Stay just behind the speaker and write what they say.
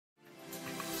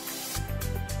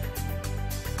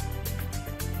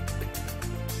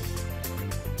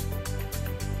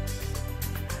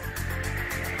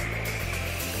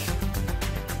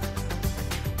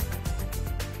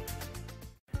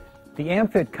The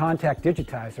Amfit Contact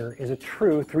Digitizer is a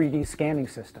true 3D scanning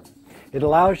system. It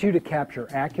allows you to capture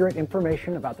accurate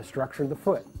information about the structure of the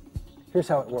foot. Here's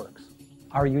how it works.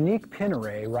 Our unique pin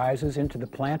array rises into the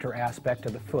plantar aspect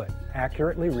of the foot,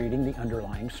 accurately reading the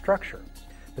underlying structure.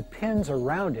 The pins are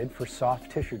rounded for soft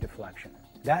tissue deflection.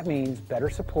 That means better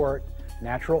support,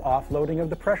 natural offloading of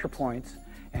the pressure points,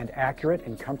 and accurate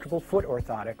and comfortable foot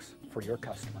orthotics for your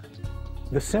customer.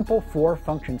 The simple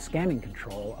 4-function scanning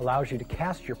control allows you to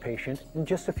cast your patient in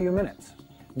just a few minutes.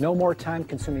 No more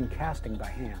time-consuming casting by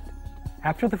hand.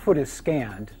 After the foot is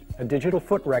scanned, a digital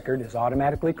foot record is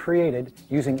automatically created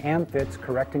using Amfit's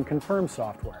Correct and Confirm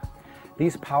software.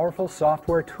 These powerful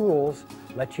software tools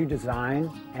let you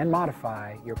design and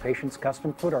modify your patient's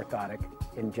custom foot orthotic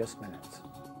in just minutes.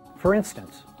 For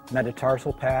instance,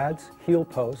 metatarsal pads, heel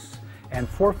posts, and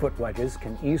forefoot wedges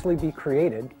can easily be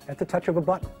created at the touch of a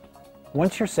button.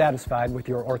 Once you're satisfied with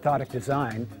your orthotic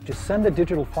design, just send the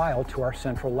digital file to our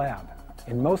central lab.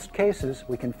 In most cases,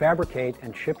 we can fabricate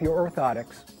and ship your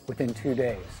orthotics within 2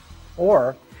 days.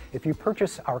 Or, if you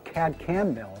purchase our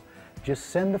CAD/CAM mill, just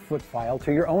send the foot file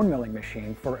to your own milling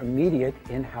machine for immediate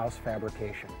in-house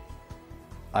fabrication.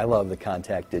 I love the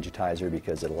Contact Digitizer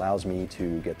because it allows me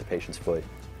to get the patient's foot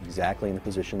exactly in the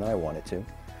position that I want it to.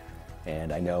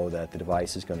 And I know that the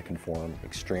device is going to conform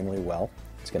extremely well.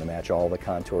 It's going to match all the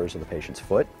contours of the patient's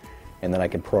foot, and then I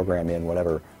can program in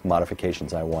whatever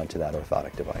modifications I want to that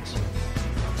orthotic device.